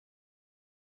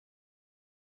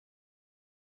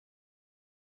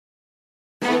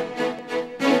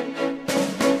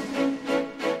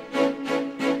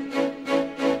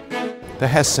The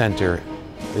Hess Center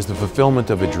is the fulfillment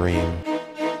of a dream.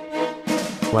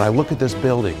 When I look at this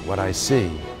building, what I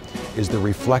see is the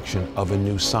reflection of a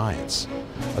new science.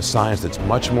 A science that's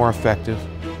much more effective,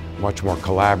 much more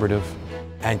collaborative,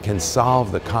 and can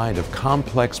solve the kind of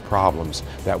complex problems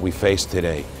that we face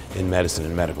today in medicine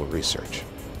and medical research.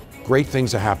 Great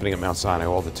things are happening at Mount Sinai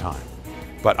all the time,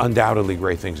 but undoubtedly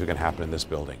great things are going to happen in this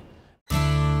building.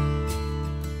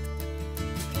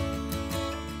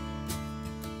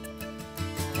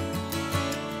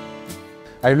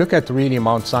 I look at really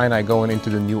Mount Sinai going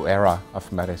into the new era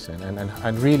of medicine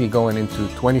and really going into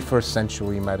 21st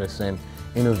century medicine,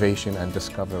 innovation and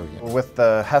discovery. With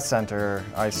the Hess Center,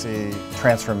 I see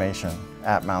transformation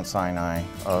at Mount Sinai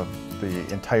of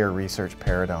the entire research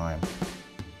paradigm.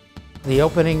 The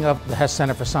opening of the Hess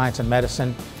Center for Science and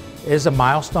Medicine is a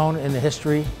milestone in the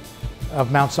history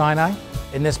of Mount Sinai.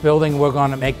 In this building, we're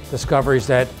going to make discoveries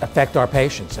that affect our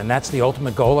patients, and that's the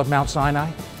ultimate goal of Mount Sinai.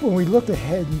 When we look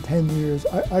ahead in 10 years,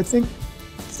 I think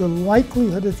the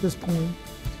likelihood at this point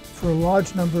for a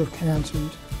large number of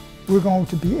cancers, we're going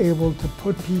to be able to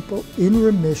put people in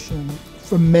remission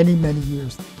for many, many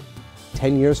years.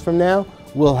 10 years from now,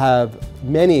 we'll have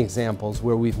many examples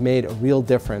where we've made a real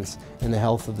difference in the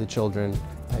health of the children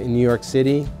in New York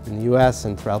City, in the US,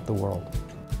 and throughout the world.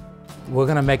 We're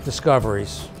going to make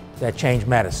discoveries that change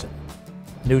medicine.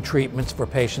 New treatments for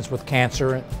patients with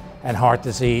cancer and heart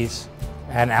disease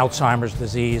and Alzheimer's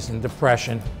disease and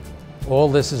depression. All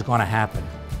this is going to happen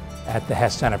at the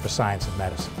Hess Center for Science and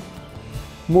Medicine.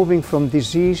 Moving from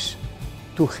disease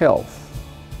to health,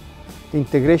 the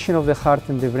integration of the heart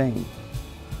and the brain,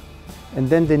 and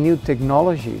then the new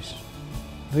technologies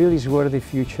really is where the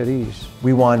future is.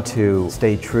 We want to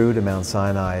stay true to Mount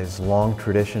Sinai's long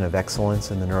tradition of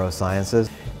excellence in the neurosciences,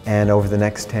 and over the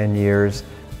next 10 years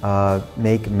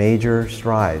make major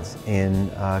strides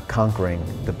in conquering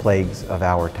the plagues of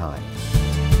our time.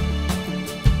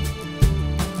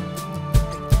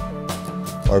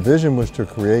 Our vision was to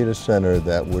create a center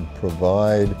that would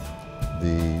provide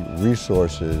the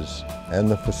resources and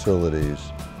the facilities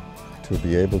to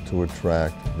be able to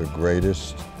attract the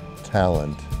greatest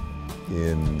talent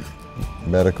in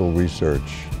medical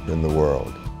research in the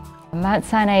world. Mount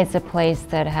Sinai is a place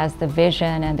that has the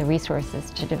vision and the resources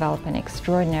to develop an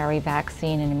extraordinary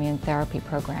vaccine and immune therapy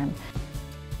program.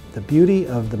 The beauty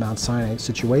of the Mount Sinai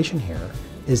situation here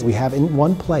is we have in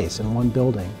one place, in one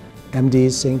building,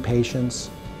 MDs seeing patients,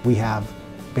 we have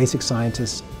basic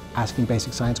scientists asking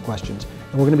basic science questions,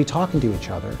 and we're going to be talking to each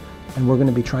other, and we're going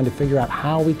to be trying to figure out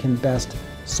how we can best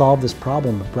solve this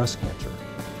problem of breast cancer.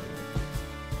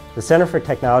 The Center for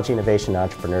Technology, Innovation, and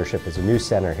Entrepreneurship is a new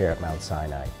center here at Mount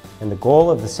Sinai. And the goal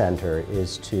of the center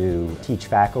is to teach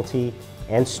faculty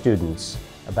and students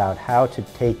about how to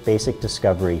take basic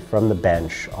discovery from the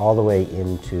bench all the way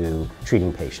into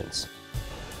treating patients.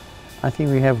 I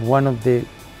think we have one of the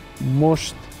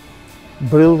most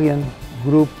brilliant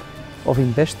group of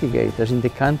investigators in the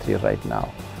country right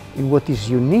now. And what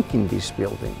is unique in this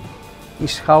building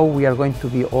is how we are going to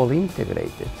be all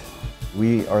integrated.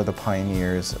 We are the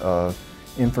pioneers of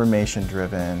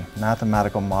information-driven,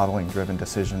 mathematical modeling-driven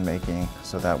decision-making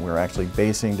so that we're actually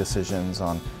basing decisions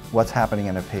on what's happening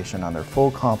in a patient on their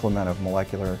full complement of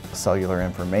molecular cellular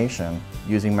information,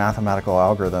 using mathematical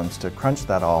algorithms to crunch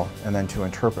that all and then to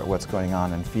interpret what's going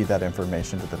on and feed that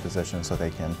information to the physician so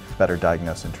they can better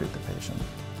diagnose and treat the patient.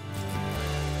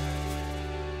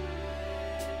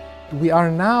 We are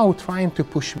now trying to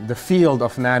push the field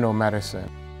of nanomedicine.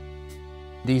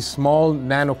 These small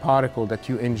nanoparticles that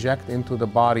you inject into the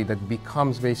body that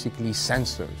becomes basically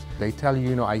sensors. They tell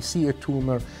you, I see a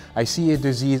tumor, I see a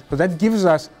disease. So that gives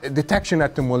us a detection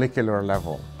at the molecular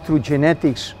level. Through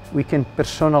genetics, we can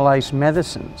personalize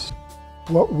medicines.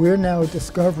 What we're now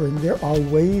discovering, there are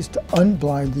ways to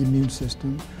unblind the immune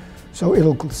system so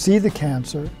it'll see the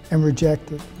cancer and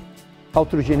reject it. How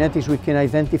through genetics we can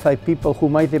identify people who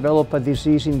might develop a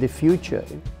disease in the future.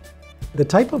 The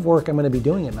type of work I'm going to be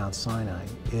doing at Mount Sinai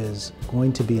is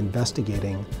going to be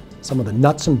investigating some of the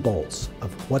nuts and bolts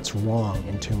of what's wrong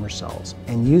in tumor cells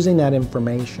and using that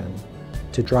information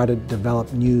to try to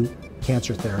develop new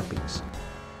cancer therapies.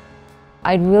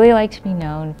 I'd really like to be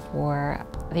known for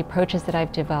the approaches that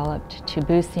I've developed to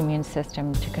boost the immune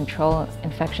system to control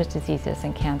infectious diseases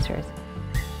and cancers.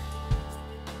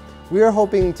 We are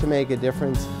hoping to make a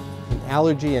difference in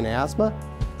allergy and asthma,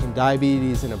 in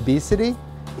diabetes and obesity,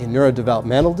 in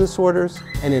neurodevelopmental disorders,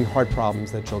 and in heart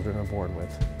problems that children are born with.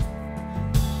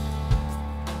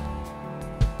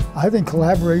 I think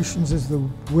collaborations is the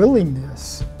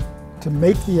willingness to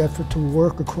make the effort to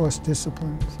work across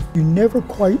disciplines. You never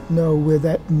quite know where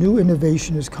that new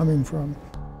innovation is coming from.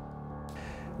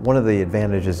 One of the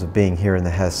advantages of being here in the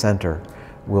Hess Center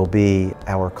will be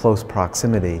our close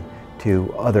proximity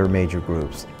to other major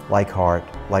groups like heart,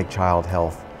 like child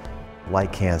health,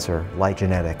 like cancer, like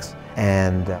genetics.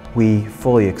 And we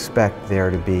fully expect there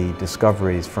to be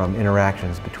discoveries from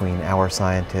interactions between our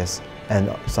scientists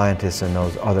and scientists in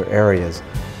those other areas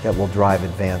that will drive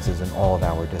advances in all of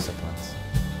our disciplines.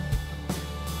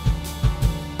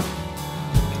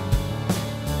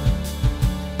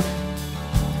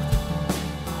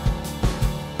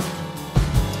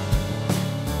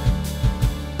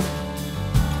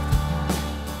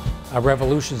 A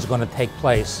revolution is going to take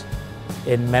place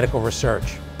in medical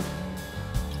research.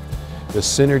 The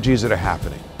synergies that are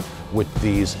happening with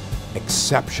these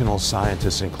exceptional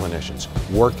scientists and clinicians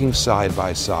working side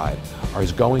by side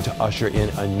is going to usher in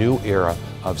a new era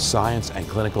of science and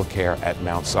clinical care at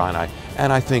Mount Sinai,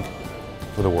 and I think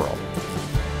for the world.